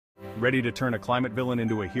Ready to turn a climate villain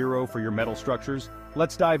into a hero for your metal structures?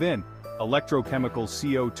 Let's dive in. Electrochemical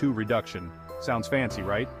CO2 reduction. Sounds fancy,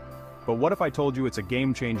 right? But what if I told you it's a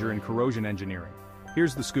game changer in corrosion engineering?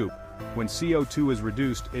 Here's the scoop. When CO2 is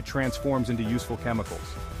reduced, it transforms into useful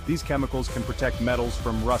chemicals. These chemicals can protect metals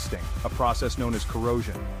from rusting, a process known as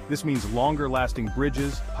corrosion. This means longer-lasting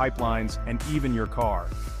bridges, pipelines, and even your car.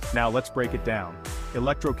 Now let's break it down.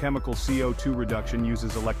 Electrochemical CO2 reduction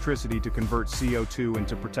uses electricity to convert CO2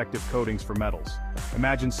 into protective coatings for metals.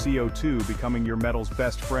 Imagine CO2 becoming your metal's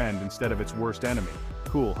best friend instead of its worst enemy.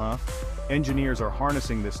 Cool, huh? Engineers are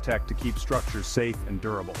harnessing this tech to keep structures safe and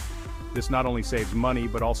durable. This not only saves money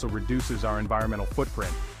but also reduces our environmental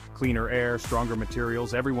footprint. Cleaner air, stronger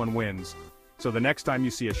materials, everyone wins. So the next time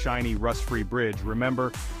you see a shiny, rust-free bridge,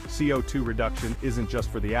 remember, CO2 reduction isn't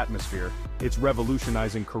just for the atmosphere, it's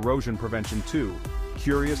revolutionizing corrosion prevention too.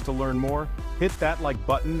 Curious to learn more? Hit that like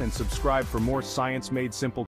button and subscribe for more science-made simple